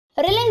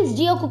Reliance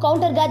జియోకు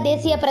కౌంటర్గా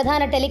దేశీయ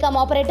ప్రధాన telecom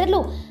ఆపరేటర్లు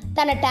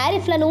తన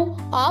టారిఫ్లను,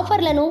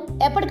 ఆఫర్లను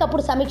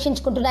ఎప్పటికప్పుడు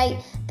సమీక్షించుకుంటున్నాయి.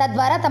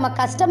 తద్వారా తమ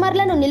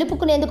కస్టమర్లను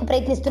నిలుపుకునేందుకు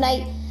ప్రయత్నిస్తున్నాయి.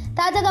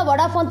 తాజాగా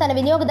వొడాఫోన్ తన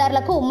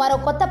వినియోగదారులకు మరో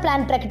కొత్త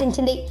ప్లాన్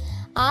ప్రకటించింది.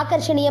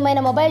 ఆకర్షణీయమైన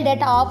మొబైల్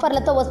డేటా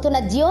ఆఫర్లతో వస్తున్న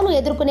జియోను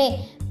ఎదుర్కొనే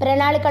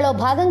ప్రణాళికలో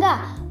భాగంగా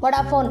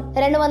Vodafone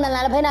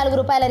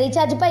 ₹244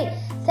 రీఛార్జ్పై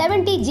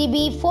 70 GB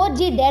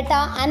 4G data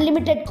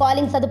unlimited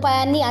calling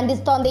సదుపాయాన్ని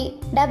అందిస్తోంది.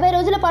 70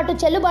 రోజుల పాటు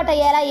చెల్లుబాటు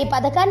అయ్యేలా ఈ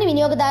పథకాన్ని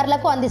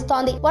వినియోగదారులకు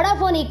అందిస్తోంది.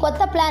 వొడాఫోన్ ఈ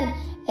కొత్త ప్లాన్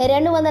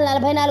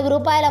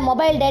 ₹244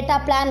 మొబైల్ డేటా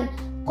ప్లాన్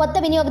కొత్త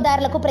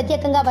వినియోగదారులకు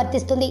ప్రత్యేకంగా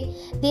వర్తిస్తుంది.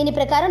 దీని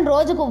ప్రకారం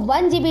రోజుకు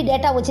 1 GB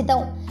డేటా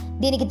ఉచితం.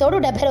 దీనికి తోడు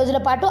 70 రోజుల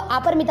పాటు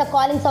అపరిమిత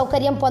కాలింగ్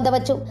సౌకర్యం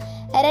పొందవచ్చు.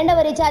 రెండవ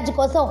రీఛార్జ్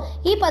కోసం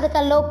ఈ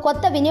పథకంలో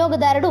కొత్త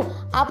వినియోగదారుడు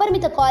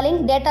అపరిమిత కాలింగ్,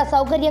 డేటా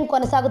సౌకర్యం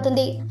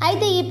కొనసాగుతుంది.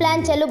 అయితే ఈ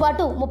ప్లాన్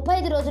చెల్లుబాటు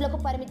 35 రోజులకు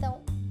పరిమితం.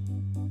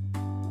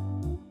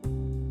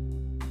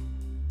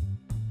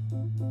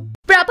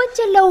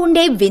 ప్రపంచంలో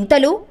ఉండే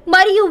వింతలు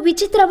మరియు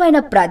విచిత్రమైన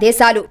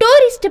ప్రదేశాలు,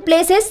 టూరిస్ట్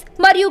ప్లేసెస్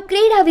మరియు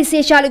క్రీడా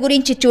విశేషాల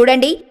గురించి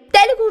చూడండి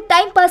Telugu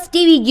time pass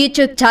TV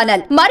YouTube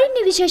channel.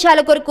 మరిన్ని విశేషాల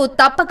కొరకు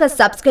తప్పక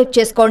సబ్స్క్రైబ్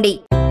చేసుకోండి.